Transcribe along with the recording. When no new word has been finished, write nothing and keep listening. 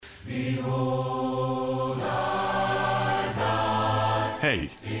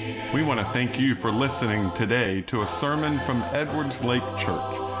Hey, we want to thank you for listening today to a sermon from Edwards Lake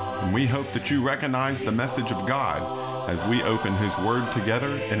Church, and we hope that you recognize the message of God as we open His Word together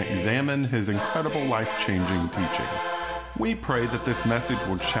and examine His incredible life-changing teaching. We pray that this message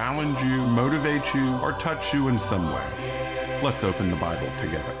will challenge you, motivate you, or touch you in some way. Let's open the Bible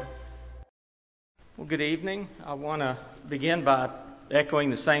together. Well, good evening. I want to begin by echoing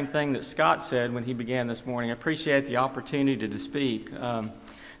the same thing that Scott said when he began this morning. I appreciate the opportunity to speak.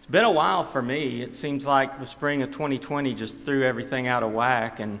 It's been a while for me. It seems like the spring of 2020 just threw everything out of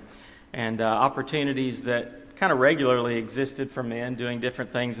whack, and opportunities that kind of regularly existed for men doing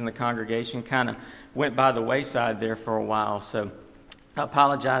different things in the congregation kind of went by the wayside there for a while. So I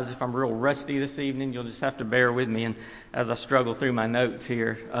apologize if I'm real rusty this evening. You'll just have to bear with me and as I struggle through my notes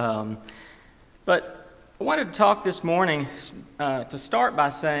here. But I wanted to talk this morning to start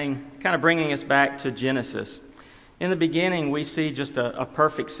by saying, kind of bringing us back to Genesis. In the beginning, we see just a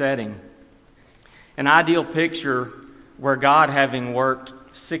perfect setting, an ideal picture where God, having worked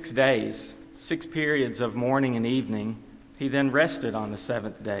 6 days, 6 periods of morning and evening, He then rested on the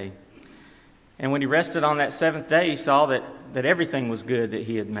seventh day. And when He rested on that seventh day, He saw that everything was good that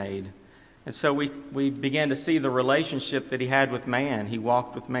He had made. And so we began to see the relationship that He had with man. He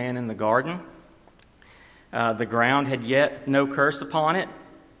walked with man in the garden. The ground had yet no curse upon it,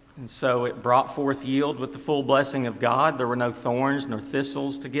 and so it brought forth yield with the full blessing of God. There were no thorns nor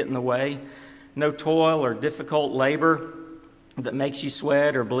thistles to get in the way, no toil or difficult labor that makes you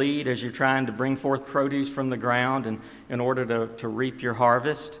sweat or bleed as you're trying to bring forth produce from the ground and in order to reap your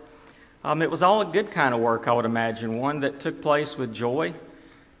harvest. It was all a good kind of work, I would imagine, one that took place with joy,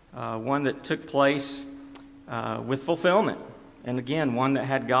 one that took place with fulfillment, and again, one that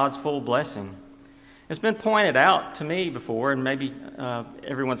had God's full blessing. It's been pointed out to me before, and maybe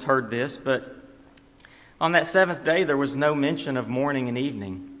everyone's heard this, but on that seventh day there was no mention of morning and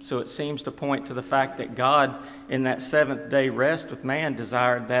evening. So it seems to point to the fact that God, in that seventh day rest with man,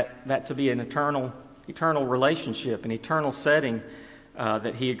 desired that to be an eternal relationship, an eternal setting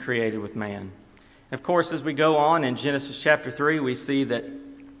that He had created with man. And of course, as we go on in Genesis chapter 3, we see that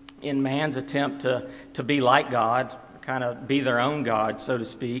in man's attempt to be like God, kind of be their own God, so to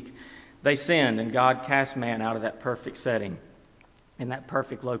speak, they sinned, and God cast man out of that perfect setting, in that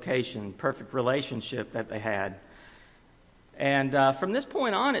perfect location, perfect relationship that they had. And from this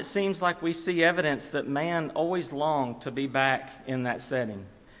point on, it seems like we see evidence that man always longed to be back in that setting.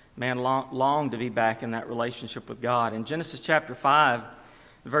 Man longed to be back in that relationship with God. In Genesis chapter 5,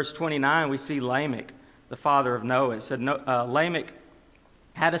 verse 29, we see Lamech, the father of Noah. It said, Lamech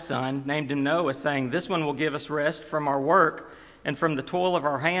had a son, named him Noah, saying, "This one will give us rest from our work and from the toil of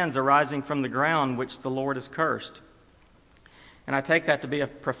our hands arising from the ground which the Lord has cursed." And I take that to be a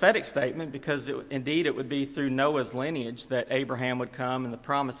prophetic statement because indeed it would be through Noah's lineage that Abraham would come and the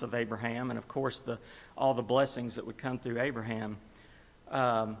promise of Abraham and, of course, all the blessings that would come through Abraham.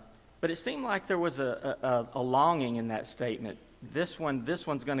 But it seemed like there was a longing in that statement. This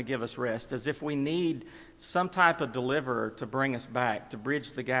one's going to give us rest, as if we need some type of deliverer to bring us back, to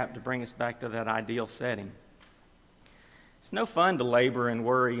bridge the gap, to bring us back to that ideal setting. It's no fun to labor and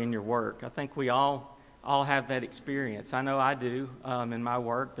worry in your work. I think we all have that experience. I know I do in my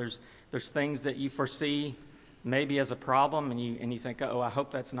work. There's things that you foresee maybe as a problem, and you think, oh, I hope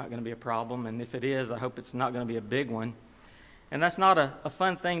that's not going to be a problem. And if it is, I hope it's not going to be a big one. And that's not a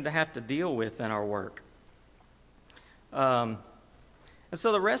fun thing to have to deal with in our work. And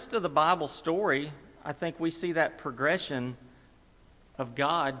so the rest of the Bible story, I think we see that progression of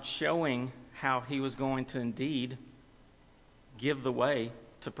God showing how He was going to indeed give the way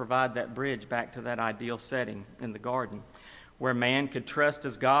to provide that bridge back to that ideal setting in the garden, where man could trust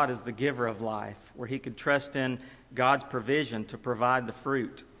as God as the giver of life, where he could trust in God's provision to provide the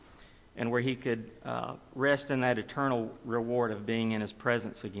fruit, and where he could rest in that eternal reward of being in His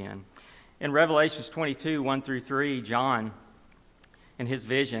presence again. In Revelations 22, 1 through 3, John, in his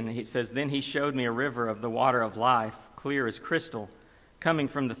vision, he says, "Then He showed me a river of the water of life, clear as crystal, coming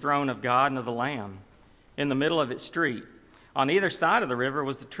from the throne of God and of the Lamb. In the middle of its street, on either side of the river,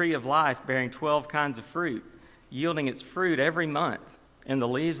 was the tree of life, bearing 12 kinds of fruit, yielding its fruit every month. And the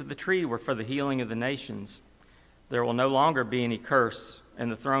leaves of the tree were for the healing of the nations. There will no longer be any curse,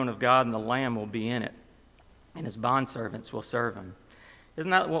 and the throne of God and the Lamb will be in it, and His bondservants will serve Him."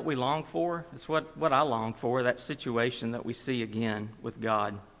 Isn't that what we long for? It's what I long for, that situation that we see again with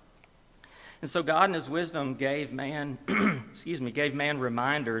God. And so God in His wisdom gave man, gave man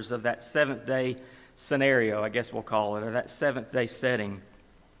reminders of that seventh day scenario, I guess we'll call it, or that seventh day setting,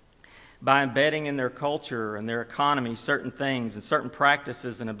 by embedding in their culture and their economy certain things and certain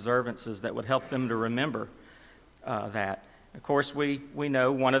practices and observances that would help them to remember that. Of course, we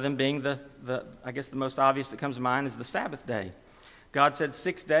know one of them being the I guess the most obvious that comes to mind is the Sabbath day. God said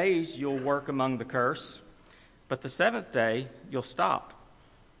 6 days you'll work among the curse, but the seventh day you'll stop.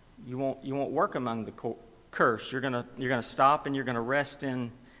 You won't work among the curse. You're gonna stop and you're gonna rest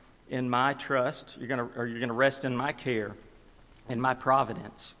in my trust. You're gonna rest in my care, in my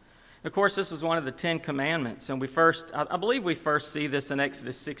providence. Of course, this was one of the 10 Commandments, and I believe we first see this in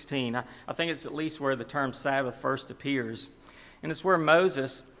Exodus 16. I think it's at least where the term Sabbath first appears. And it's where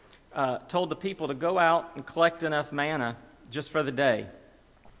Moses told the people to go out and collect enough manna just for the day.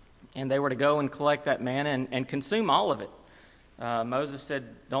 And they were to go and collect that manna and consume all of it. Moses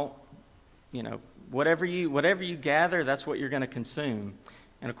said, don't, whatever you gather, that's what you're going to consume.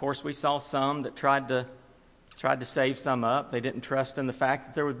 And of course, we saw some that tried to save some up. They didn't trust in the fact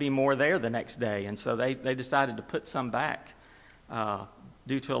that there would be more there the next day. And so they decided to put some back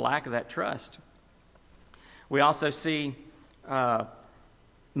due to a lack of that trust. We also see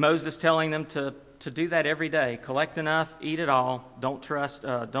Moses telling them to do that every day. Collect enough, eat it all. Don't trust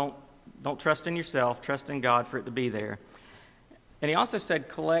in yourself. Trust in God for it to be there. And he also said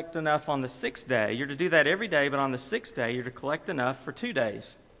collect enough on the 6th day. You're to do that every day, but on the 6th day, you're to collect enough for 2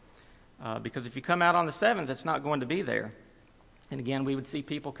 days. Because if you come out on the 7th, it's not going to be there. And again, we would see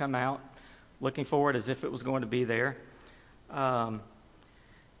people come out looking for it as if it was going to be there. And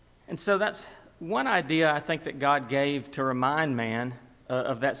so that's one idea I think that God gave to remind man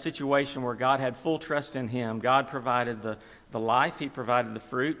of that situation where God had full trust in him. God provided the life, he provided the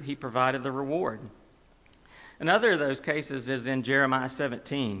fruit, he provided the reward. Another of those cases is in Jeremiah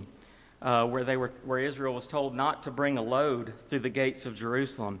 17, where Israel was told not to bring a load through the gates of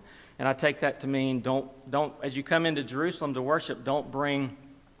Jerusalem. And I take that to mean don't as you come into Jerusalem to worship, don't bring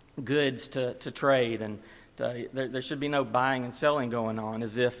goods to trade, and there should be no buying and selling going on,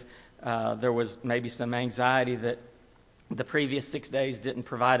 as if there was maybe some anxiety that the previous 6 days didn't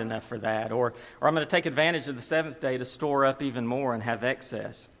provide enough for that, or I'm going to take advantage of the 7th day to store up even more and have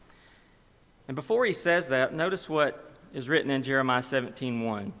excess. And before he says that, notice what is written in Jeremiah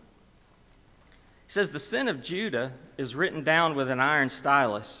 17:1. He says, "The sin of Judah is written down with an iron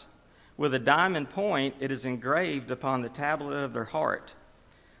stylus. With a diamond point, it is engraved upon the tablet of their heart."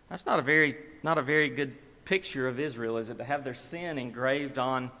 That's not a very good picture of Israel, is it, to have their sin engraved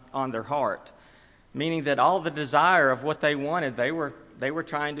on their heart? Meaning that all the desire of what they wanted, they were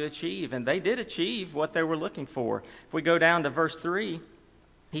trying to achieve, and they did achieve what they were looking for. If we go down to verse 3,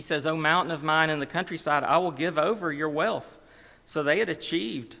 he says, "O mountain of mine in the countryside, I will give over your wealth." So they had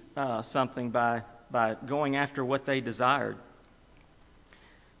achieved something by going after what they desired.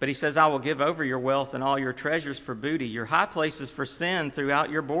 But he says, "I will give over your wealth and all your treasures for booty, your high places for sin throughout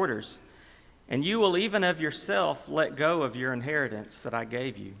your borders. And you will even of yourself let go of your inheritance that I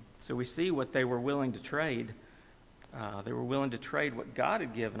gave you." So we see what they were willing to trade. They were willing to trade what God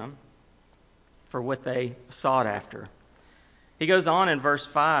had given them for what they sought after. He goes on in verse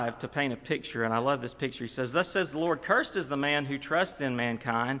 5 to paint a picture, and I love this picture. He says, "Thus says the Lord, cursed is the man who trusts in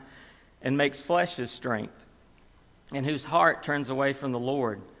mankind and makes flesh his strength, and whose heart turns away from the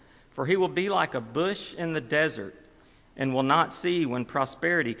Lord. For he will be like a bush in the desert, and will not see when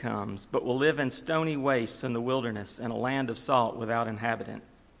prosperity comes, but will live in stony wastes in the wilderness, and a land of salt without inhabitant."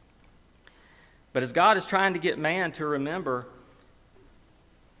 But as God is trying to get man to remember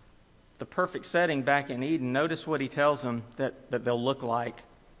the perfect setting back in Eden, notice what he tells them that they'll look like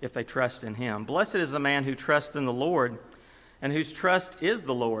if they trust in him. "Blessed is the man who trusts in the Lord, and whose trust is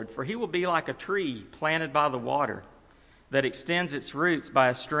the Lord, for he will be like a tree planted by the water, that extends its roots by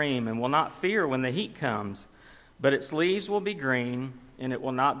a stream, and will not fear when the heat comes, but its leaves will be green, and it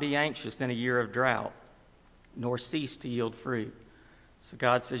will not be anxious in a year of drought, nor cease to yield fruit." So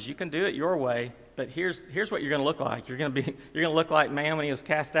God says, you can do it your way, but here's what you're going to look like. You're going to look like man when he was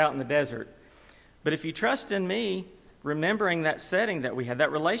cast out in the desert. But if you trust in me, remembering that setting that we had,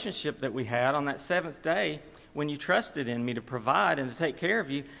 that relationship that we had on that 7th day, when you trusted in me to provide and to take care of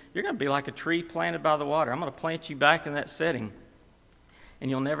you, you're going to be like a tree planted by the water. I'm going to plant you back in that setting,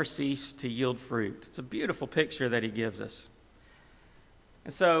 and you'll never cease to yield fruit. It's a beautiful picture that he gives us.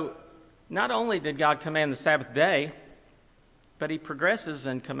 And so, not only did God command the Sabbath day, but he progresses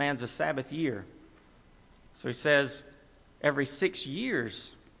and commands a Sabbath year. So he says, every 6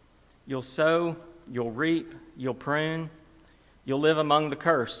 years, you'll sow, you'll reap, you'll prune, you'll live among the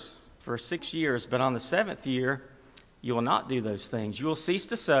curse for 6 years. But on the 7th year, you will not do those things. You will cease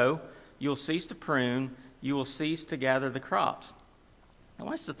to sow, you will cease to prune, you will cease to gather the crops. I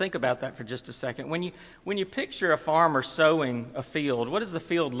want us to think about that for just a second. When you picture a farmer sowing a field, what does the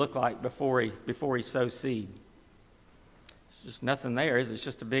field look like before he sows seed? There's just nothing there, is it? It's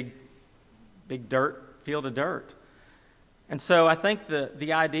just a big field of dirt. And so I think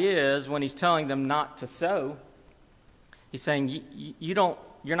the idea is when he's telling them not to sow, he's saying you're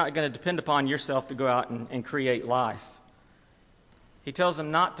not going to depend upon yourself to go out and create life. He tells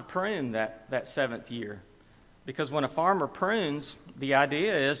them not to prune that seventh year, because when a farmer prunes, the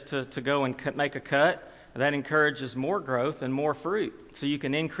idea is to go and make a cut that encourages more growth and more fruit so you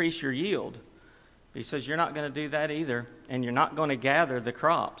can increase your yield. But he says you're not going to do that either, and you're not going to gather the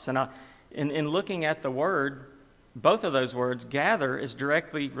crops. And in looking at the word, both of those words, gather is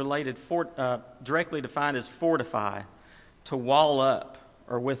directly defined as fortify, to wall up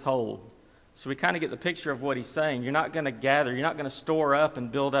or withhold. So we kind of get the picture of what he's saying. You're not going to gather, you're not going to store up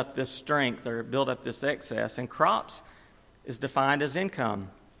and build up this strength or build up this excess. And crops is defined as income,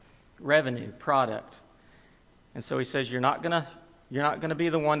 revenue, product. And so he says you're not going to be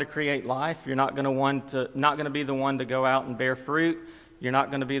the one to create life. You're not going to be the one to go out and bear fruit. You're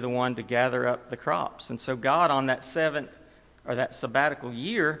not going to be the one to gather up the crops. And so God, on that seventh or that sabbatical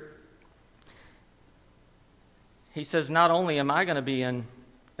year, he says, not only am I going to be in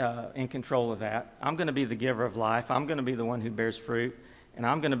control of that, I'm going to be the giver of life. I'm going to be the one who bears fruit, and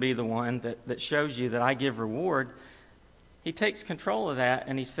I'm going to be the one that shows you that I give reward. He takes control of that,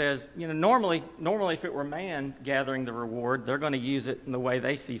 and he says, normally if it were man gathering the reward, they're going to use it in the way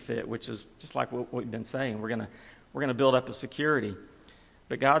they see fit, which is just like what we've been saying. We're going to build up a security.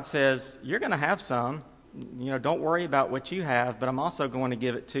 But God says, you're going to have some. Don't worry about what you have, but I'm also going to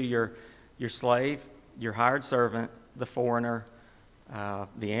give it to your slave, your hired servant, the foreigner,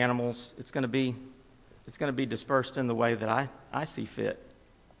 the animals. It's going to be dispersed in the way that I see fit.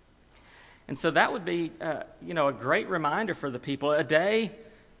 And so that would be, a great reminder for the people. A day,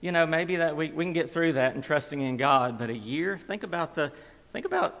 maybe that we can get through that and trusting in God. But a year, think about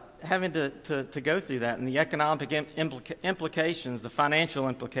having to go through that and the economic implications, the financial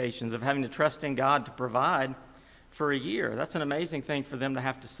implications of having to trust in God to provide for a year. That's an amazing thing for them to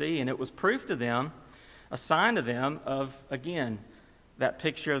have to see. And it was proof to them, a sign to them of, again, that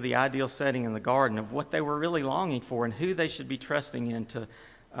picture of the ideal setting in the garden, of what they were really longing for and who they should be trusting in to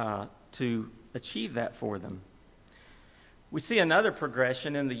achieve that for them. We see another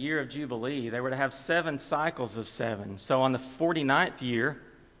progression in the year of Jubilee. They were to have 7 cycles of 7. So on the 49th year,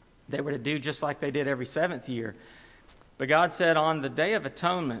 they were to do just like they did every 7th year. But God said on the Day of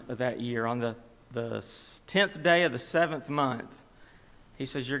Atonement of that year, on the 10th day of the 7th month, he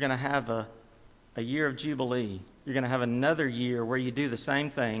says you're going to have a year of Jubilee. You're going to have another year where you do the same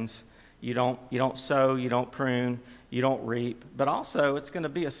things. You don't sow, you don't prune, you don't reap. But also it's going to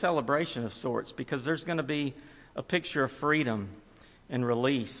be a celebration of sorts, because there's going to be a picture of freedom and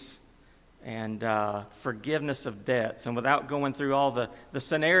release and forgiveness of debts. And without going through all the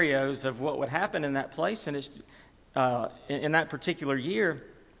scenarios of what would happen in that place, and it's in that particular year,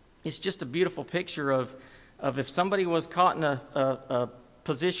 it's just a beautiful picture of if somebody was caught in a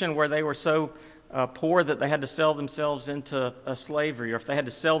position where they were so poor that they had to sell themselves into slavery, or if they had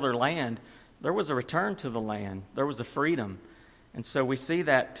to sell their land, there was a return to the land. There was a freedom. And so we see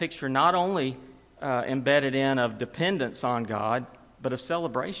that picture not only embedded in of dependence on God, but of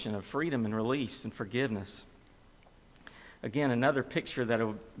celebration of freedom and release and forgiveness. Again, another picture that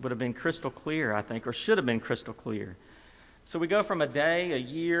would have been crystal clear, I think, or should have been crystal clear. So we go from a day, a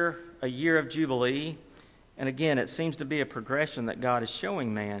year of Jubilee, and again, it seems to be a progression that God is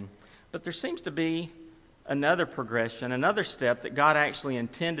showing man. But there seems to be another progression, another step that God actually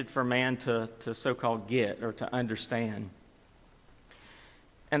intended for man to so-called get or to understand.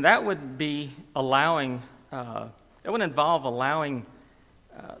 And that would be it would involve allowing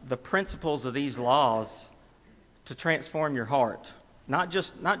the principles of these laws to transform your heart. Not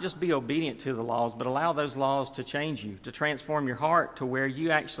just be obedient to the laws, but allow those laws to change you, to transform your heart to where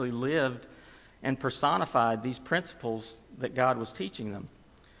you actually lived and personified these principles that God was teaching them.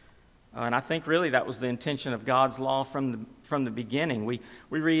 And I think really that was the intention of God's law from the beginning. We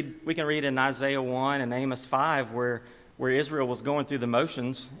can read in Isaiah 1 and Amos 5 where Israel was going through the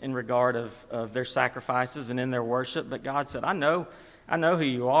motions in regard of their sacrifices and in their worship. But God said, I know who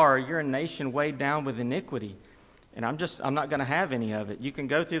you are. You're a nation weighed down with iniquity. And I'm not going to have any of it. You can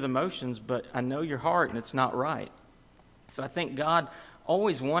go through the motions, but I know your heart and it's not right. So I think God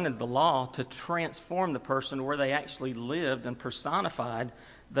always wanted the law to transform the person where they actually lived and personified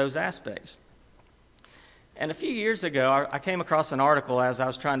those aspects. And a few years ago, I came across an article as I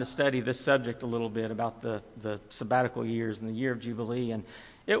was trying to study this subject a little bit about the sabbatical years and the year of Jubilee. And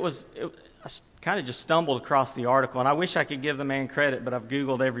I kind of just stumbled across the article. And I wish I could give the man credit, but I've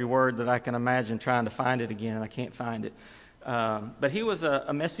Googled every word that I can imagine trying to find it again, and I can't find it. But he was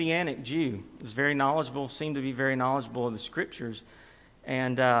a Messianic Jew. He was very knowledgeable, seemed to be very knowledgeable of the Scriptures.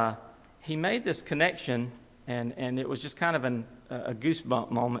 And he made this connection And it was just kind of a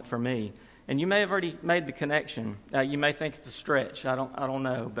goosebump moment for me. And you may have already made the connection. You may think it's a stretch. I don't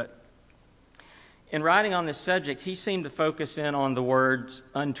know. But in writing on this subject, he seemed to focus in on the words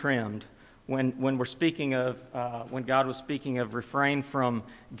untrimmed. When we're speaking of, when God was speaking of refrain from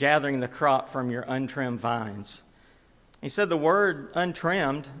gathering the crop from your untrimmed vines. He said the word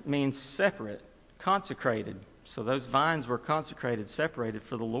untrimmed means separate, consecrated. So those vines were consecrated, separated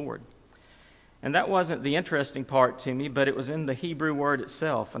for the Lord. And that wasn't the interesting part to me, but it was in the Hebrew word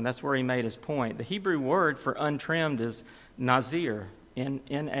itself, and that's where he made his point. The Hebrew word for untrimmed is nazir,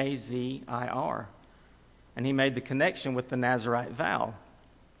 N-A-Z-I-R. And he made the connection with the Nazirite vow.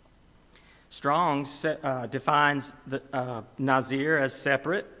 Strong's defines the nazir as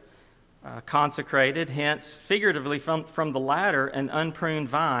separate, consecrated, hence figuratively from the latter, an unpruned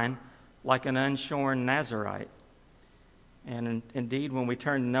vine like an unshorn Nazirite. And indeed, when we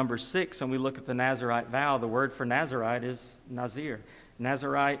turn to number 6 and we look at the Nazirite vow, the word for Nazirite is nazir.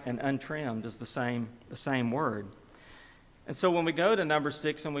 Nazirite and untrimmed is the same word. And so when we go to number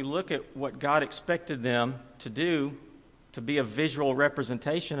 6 and we look at what God expected them to do, to be a visual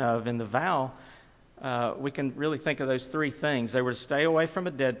representation of in the vow, we can really think of those 3 things. They were to stay away from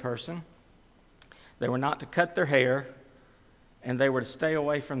a dead person, they were not to cut their hair, and they were to stay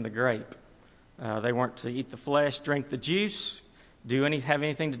away from the grape. They weren't to eat the flesh, drink the juice, have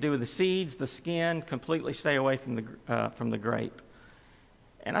anything to do with the seeds, the skin, completely stay away from the grape.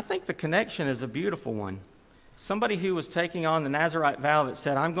 And I think the connection is a beautiful one. Somebody who was taking on the Nazirite vow that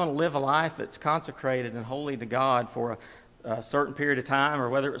said, I'm going to live a life that's consecrated and holy to God for a certain period of time, or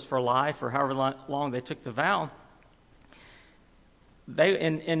whether it was for life or however long they took the vow, they,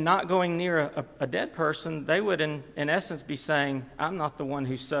 in not going near a dead person, they would in essence be saying, I'm not the one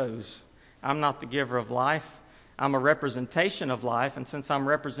who sows. I'm not the giver of life. I'm a representation of life, and since I'm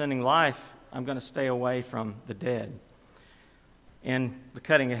representing life, I'm going to stay away from the dead. And the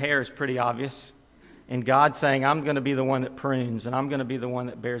cutting of hair is pretty obvious. And God saying, I'm going to be the one that prunes, and I'm going to be the one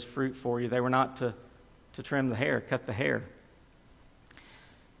that bears fruit for you. They were not to trim the hair, cut the hair.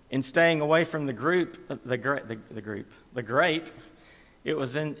 In staying away from the grape, it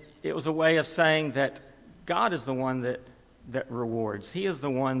was a way of saying that God is the one that rewards. He is the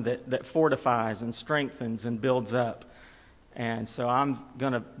one that fortifies and strengthens and builds up. And so I'm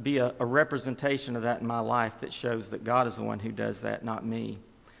going to be a representation of that in my life that shows that God is the one who does that, not me.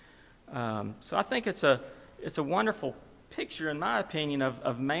 So I think it's a wonderful picture, in my opinion,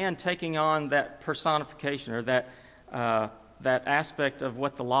 of man taking on that personification, or that aspect of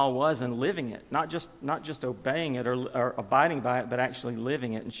what the law was, and living it, not just obeying it or abiding by it, but actually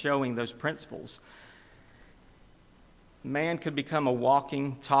living it and showing those principles. Man could become a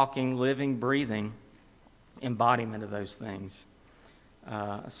walking, talking, living, breathing embodiment of those things.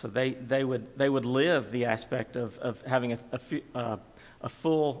 So they would live the aspect of having a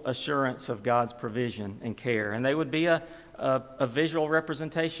full assurance of God's provision and care. And they would be a visual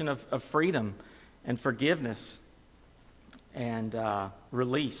representation of freedom and forgiveness and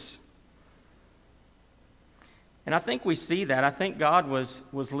release. And I think we see that. I think God was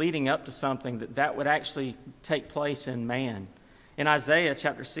leading up to something that would actually take place in man. In Isaiah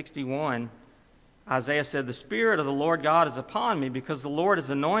chapter 61, Isaiah said, the Spirit of the Lord God is upon me, because the Lord has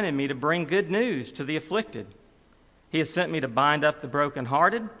anointed me to bring good news to the afflicted. He has sent me to bind up the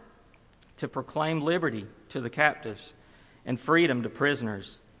brokenhearted, to proclaim liberty to the captives, and freedom to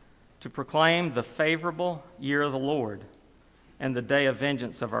prisoners, to proclaim the favorable year of the Lord, and the day of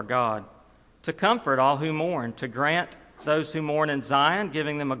vengeance of our God, to comfort all who mourn, to grant those who mourn in Zion,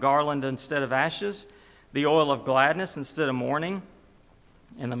 giving them a garland instead of ashes, the oil of gladness instead of mourning,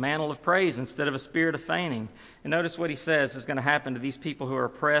 and the mantle of praise instead of a spirit of fainting. And notice what he says is going to happen to these people who are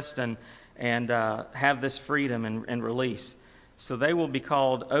oppressed and have this freedom and release. So they will be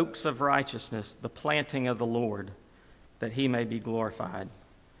called oaks of righteousness, the planting of the Lord, that he may be glorified.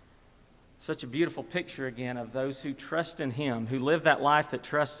 Such a beautiful picture again of those who trust in him, who live that life that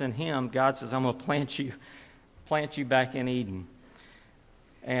trusts in him. God says, I'm going to plant you back in Eden.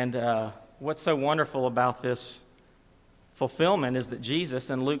 And what's so wonderful about this fulfillment is that Jesus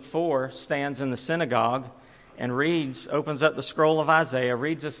in Luke 4 stands in the synagogue and opens up the scroll of Isaiah,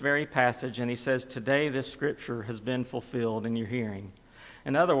 reads this very passage, and he says, today this scripture has been fulfilled in your hearing.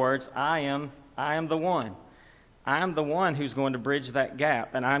 In other words, I am the one. I am the one who's going to bridge that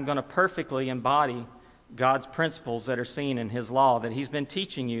gap, and I'm going to perfectly embody God's principles that are seen in his law, that he's been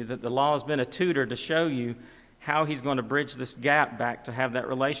teaching you, that the law has been a tutor to show you how he's going to bridge this gap back to have that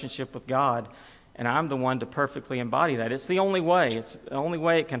relationship with God. And I'm the one to perfectly embody that. It's the only way. It's the only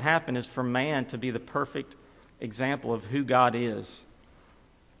way it can happen is for man to be the perfect example of who God is.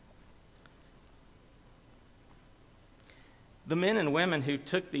 the men and women who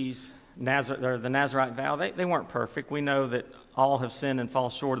took these the Nazirite vow, they weren't perfect. We know that all have sinned and fall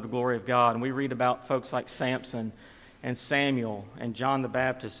short of the glory of God. And we read about folks like Samson and Samuel and John the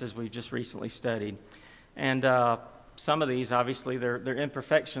Baptist, as we just recently studied. And some of these, obviously, their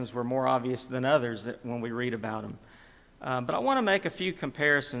imperfections were more obvious than others when we read about them. But I want to make a few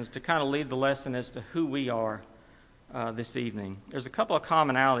comparisons to kind of lead the lesson as to who we are this evening. There's a couple of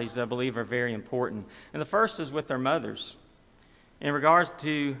commonalities that I believe are very important. And the first is with their mothers. In regards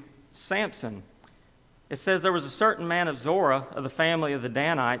to Samson, it says there was a certain man of Zorah of the family of the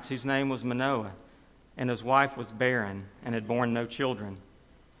Danites whose name was Manoah, and his wife was barren and had borne no children.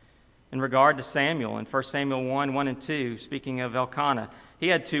 In regard to Samuel, in 1 Samuel 1 and 2, speaking of Elkanah, he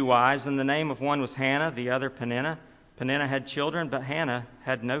had 2 wives, and the name of one was Hannah, the other Peninnah. Peninnah had children, but Hannah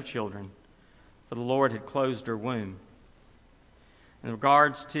had no children, for the Lord had closed her womb. In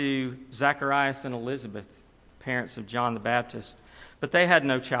regards to Zacharias and Elizabeth, parents of John the Baptist, but they had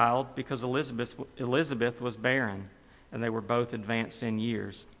no child because Elizabeth was barren, and they were both advanced in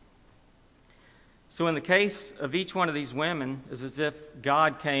years. So in the case of each one of these women, it's as if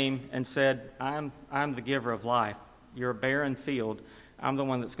God came and said, I'm the giver of life. You're a barren field. I'm the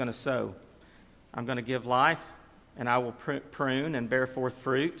one that's going to sow. I'm going to give life, and I will prune and bear forth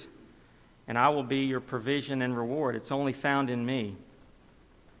fruit, and I will be your provision and reward. It's only found in me.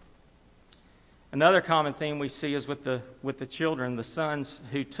 Another common theme we see is with the children, the sons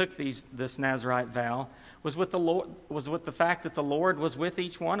who took this Nazirite vow, was with the fact that the Lord was with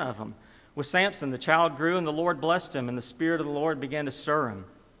each one of them. With Samson, the child grew and the Lord blessed him, and the Spirit of the Lord began to stir him.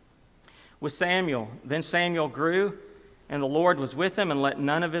 With Samuel, then Samuel grew, and the Lord was with him and let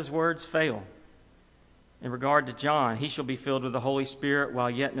none of his words fail. In regard to John, he shall be filled with the Holy Spirit while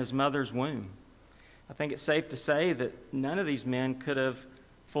yet in his mother's womb. I think it's safe to say that none of these men could have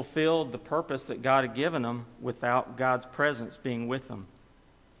fulfilled the purpose that God had given them without God's presence being with them.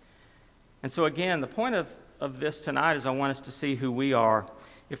 And so again, the point of this tonight is I want us to see who we are.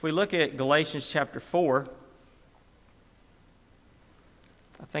 If we look at Galatians chapter 4,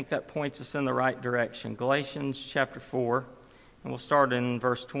 I think that points us in the right direction. Galatians chapter 4, and we'll start in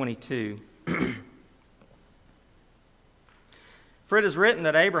verse 22. For it is written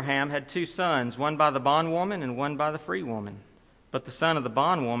that Abraham had 2 sons, one by the bondwoman and one by the free woman. But the son of the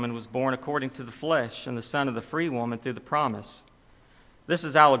bondwoman was born according to the flesh, and the son of the free woman through the promise. This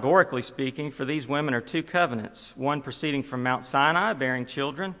is allegorically speaking, for these women are 2 covenants, one proceeding from Mount Sinai, bearing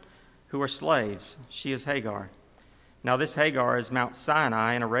children who are slaves. She is Hagar. Now this Hagar is Mount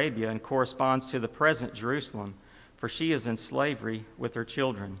Sinai in Arabia and corresponds to the present Jerusalem, for she is in slavery with her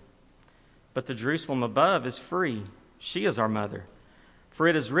children. But the Jerusalem above is free. She is our mother. For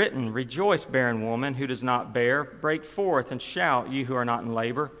it is written, Rejoice, barren woman who does not bear. Break forth and shout, you who are not in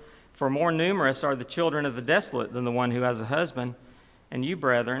labor. For more numerous are the children of the desolate than the one who has a husband. And you,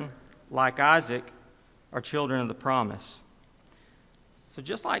 brethren, like Isaac, are children of the promise. So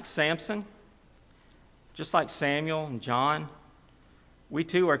just like Samson, just like Samuel and John, we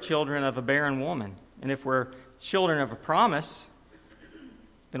too are children of a barren woman. And if we're children of a promise,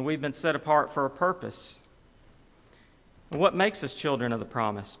 then we've been set apart for a purpose. What makes us children of the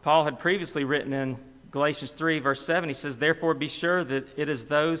promise? Paul had previously written in Galatians 3, verse 7, he says, Therefore be sure that it is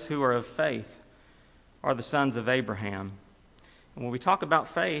those who are of faith are the sons of Abraham. And when we talk about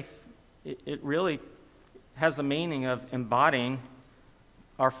faith, it really has the meaning of embodying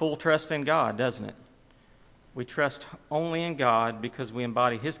our full trust in God, doesn't it? We trust only in God because we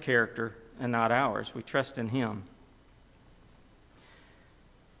embody His character and not ours. We trust in Him.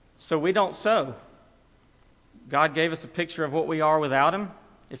 So we don't sow. God gave us a picture of what we are without Him.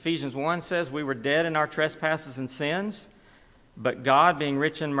 Ephesians 1 says we were dead in our trespasses and sins, but God, being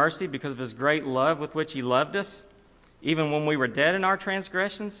rich in mercy because of His great love with which He loved us, even when we were dead in our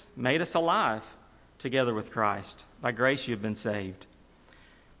transgressions, made us alive together with Christ. By grace you have been saved.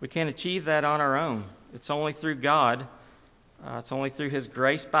 We can't achieve that on our own. It's only through God. It's only through His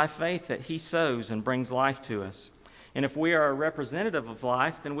grace by faith that He sows and brings life to us. And if we are a representative of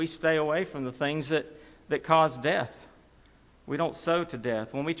life, then we stay away from the things that cause death. We don't sow to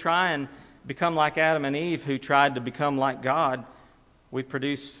death. When we try and become like Adam and Eve, who tried to become like God, we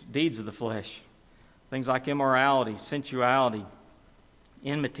produce deeds of the flesh. Things like immorality, sensuality,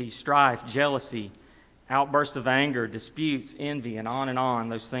 enmity, strife, jealousy, outbursts of anger, disputes, envy, and on,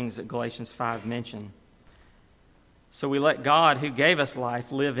 those things that Galatians 5 mention. So we let God, who gave us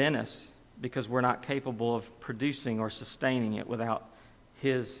life, live in us because we're not capable of producing or sustaining it without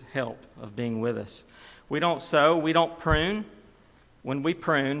His help of being with us. We don't sow, we don't prune. When we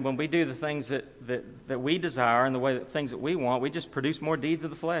prune, when we do the things that we desire and the things that we want, we just produce more deeds of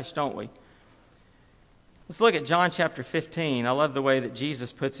the flesh, don't we? Let's look at John chapter 15. I love the way that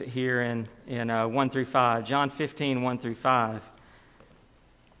Jesus puts it here in 1 through 5. John 15, 1 through 5.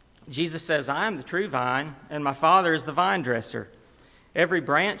 Jesus says, I am the true vine, and my Father is the vine dresser. Every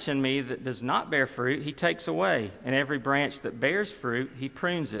branch in me that does not bear fruit, he takes away. And every branch that bears fruit, he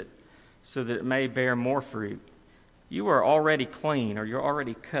prunes it, so that it may bear more fruit. You are already clean, or you're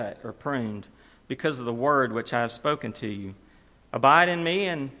already cut or pruned, because of the word which I have spoken to you. Abide in me,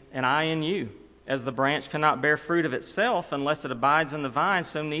 and I in you. As the branch cannot bear fruit of itself unless it abides in the vine,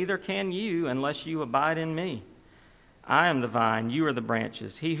 so neither can you unless you abide in me. I am the vine, you are the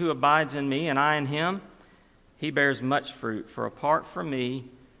branches. He who abides in me and I in him, he bears much fruit, for apart from me,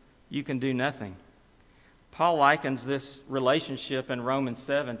 you can do nothing. Paul likens this relationship in Romans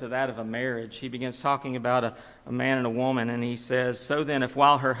 7 to that of a marriage. He begins talking about a man and a woman, and he says, so then if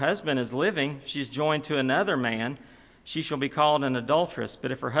while her husband is living, she's joined to another man, she shall be called an adulteress.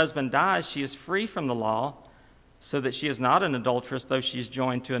 But if her husband dies, she is free from the law, so that she is not an adulteress, though she is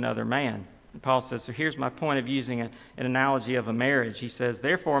joined to another man. And Paul says, so here's my point of using an analogy of a marriage. He says,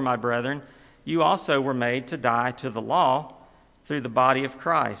 therefore, my brethren, you also were made to die to the law through the body of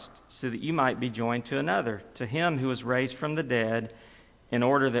Christ, so that you might be joined to another, to him who was raised from the dead, in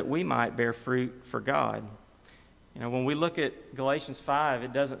order that we might bear fruit for God. You know, when we look at Galatians 5,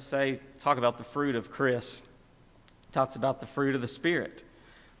 it doesn't talk about the fruit of Chris. Talks about the fruit of the Spirit: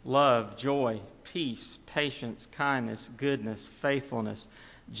 love, joy, peace, patience, kindness, goodness, faithfulness,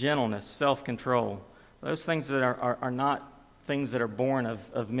 gentleness, self-control. Those things that are not things that are born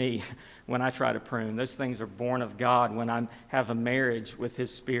of me when I try to prune. Those things are born of God when I have a marriage with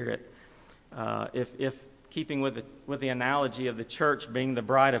His Spirit. If keeping with the analogy of the church being the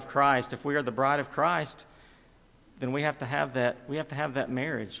bride of Christ, if we are the bride of Christ, then we have to have that. We have to have that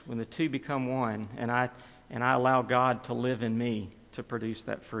marriage when the two become one, and I allow God to live in me to produce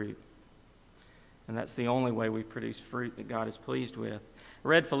that fruit. And that's the only way we produce fruit that God is pleased with. I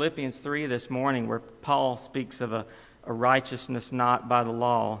read Philippians 3 this morning, where Paul speaks of a righteousness not by the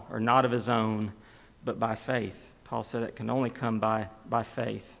law, or not of his own, but by faith. Paul said it can only come by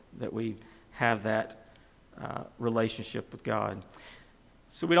faith, that we have that relationship with God.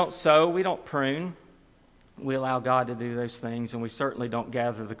 So we don't sow, we don't prune. We allow God to do those things, and we certainly don't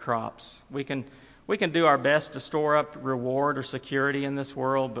gather the crops. We can do our best to store up reward or security in this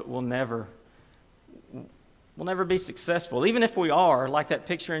world, but we'll never be successful. Even if we are, like that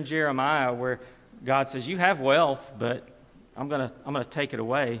picture in Jeremiah where God says, you have wealth, but I'm gonna take it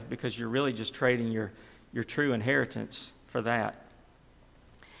away, because you're really just trading your true inheritance for that.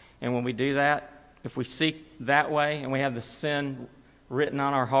 And when we do that, if we seek that way and we have the sin written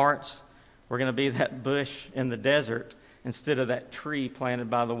on our hearts, we're going to be that bush in the desert instead of that tree planted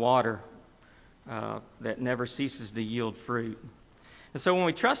by the water that never ceases to yield fruit. And so when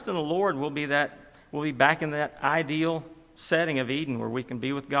we trust in the Lord, we'll be back in that ideal setting of Eden, where we can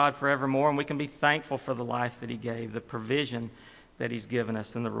be with God forevermore, and we can be thankful for the life that He gave, the provision that He's given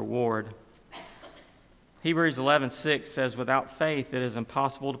us, and the reward. Hebrews 11:6 says, without faith it is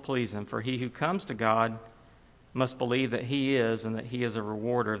impossible to please Him, for he who comes to God must believe that He is, and that He is a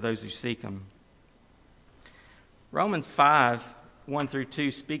rewarder of those who seek Him. Romans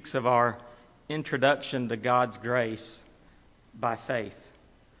 5:1-2 speaks of our introduction to God's grace by faith.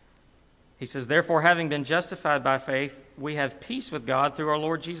 He says, therefore, having been justified by faith, we have peace with God through our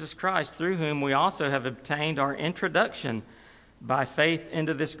Lord Jesus Christ, through whom we also have obtained our introduction by faith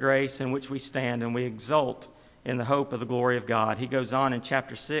into this grace in which we stand, and we exult in the hope of the glory of God. He goes on in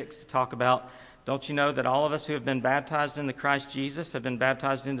chapter 6 to talk about, don't you know that all of us who have been baptized into Christ Jesus have been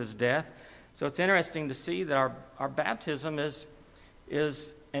baptized into His death? So it's interesting to see that our baptism is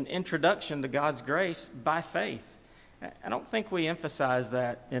an introduction to God's grace by faith. I don't think we emphasize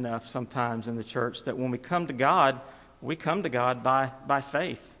that enough sometimes in the church, that when we come to God by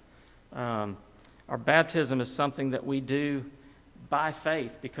faith. Our baptism is something that we do by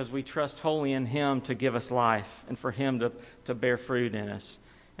faith, because we trust wholly in Him to give us life, and for Him to bear fruit in us,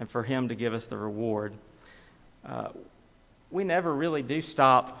 and for Him to give us the reward. We never really do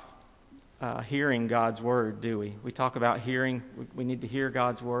stop hearing God's Word, do we? We talk about hearing. We need to hear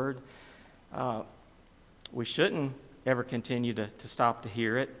God's Word. We shouldn't ever continue to stop to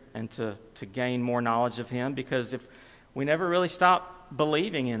hear it and to gain more knowledge of Him, because if we never really stop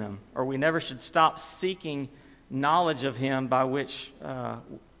believing in Him, or we never should stop seeking knowledge of Him, by which there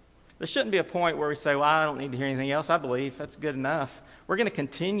shouldn't be a point where we say, well, I don't need to hear anything else. I believe that's good enough. We're going to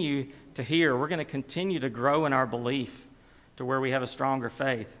continue to hear. We're going to continue to grow in our belief to where we have a stronger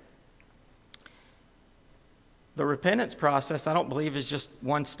faith. The repentance process, I don't believe, is just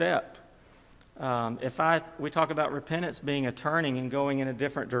one step. We talk about repentance being a turning and going in a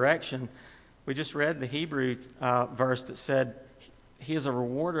different direction. We just read the Hebrew verse that said he is a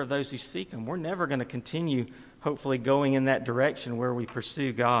rewarder of those who seek him. We're never going to continue, hopefully, going in that direction where we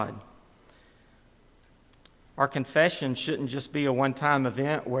pursue God. Our confession shouldn't just be a one-time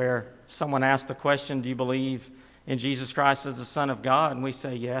event where someone asks the question, do you believe in Jesus Christ as the Son of God? And we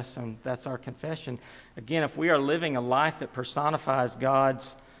say yes, and that's our confession. Again, if we are living a life that personifies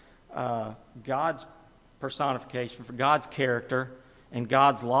God's personification for God's character and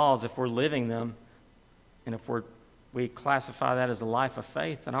God's laws, if we're living them, and if we classify that as a life of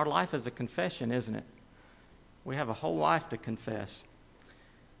faith, then our life is a confession, isn't it? We have a whole life to confess.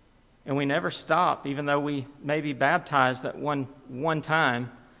 And we never stop, even though we may be baptized that one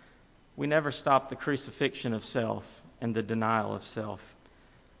time, we never stop the crucifixion of self and the denial of self.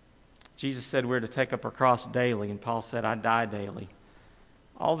 Jesus said we're to take up our cross daily, and Paul said, I die daily.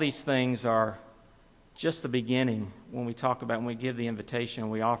 All these things are just the beginning when we give the invitation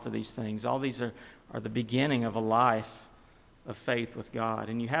and we offer these things. All these are the beginning of a life of faith with God.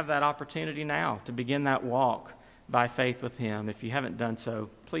 And you have that opportunity now to begin that walk by faith with him. If you haven't done so,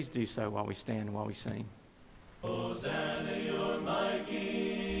 please do so while we stand and while we sing. Hosanna, you're my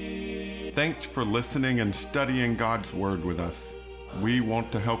King. Thanks for listening and studying God's Word with us. We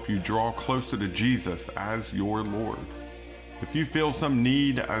want to help you draw closer to Jesus as your Lord. If you feel some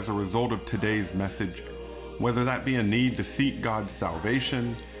need as a result of today's message, whether that be a need to seek God's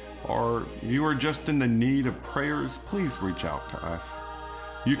salvation, or you are just in the need of prayers, please reach out to us.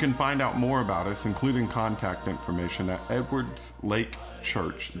 You can find out more about us, including contact information, at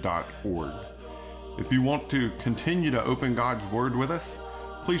edwardslakechurch.org. If you want to continue to open God's Word with us,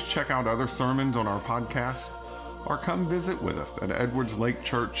 please check out other sermons on our podcast, or come visit with us at Edwards Lake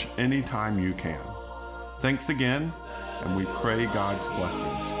Church anytime you can. Thanks again, and we pray God's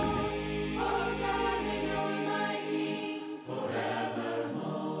blessings for you.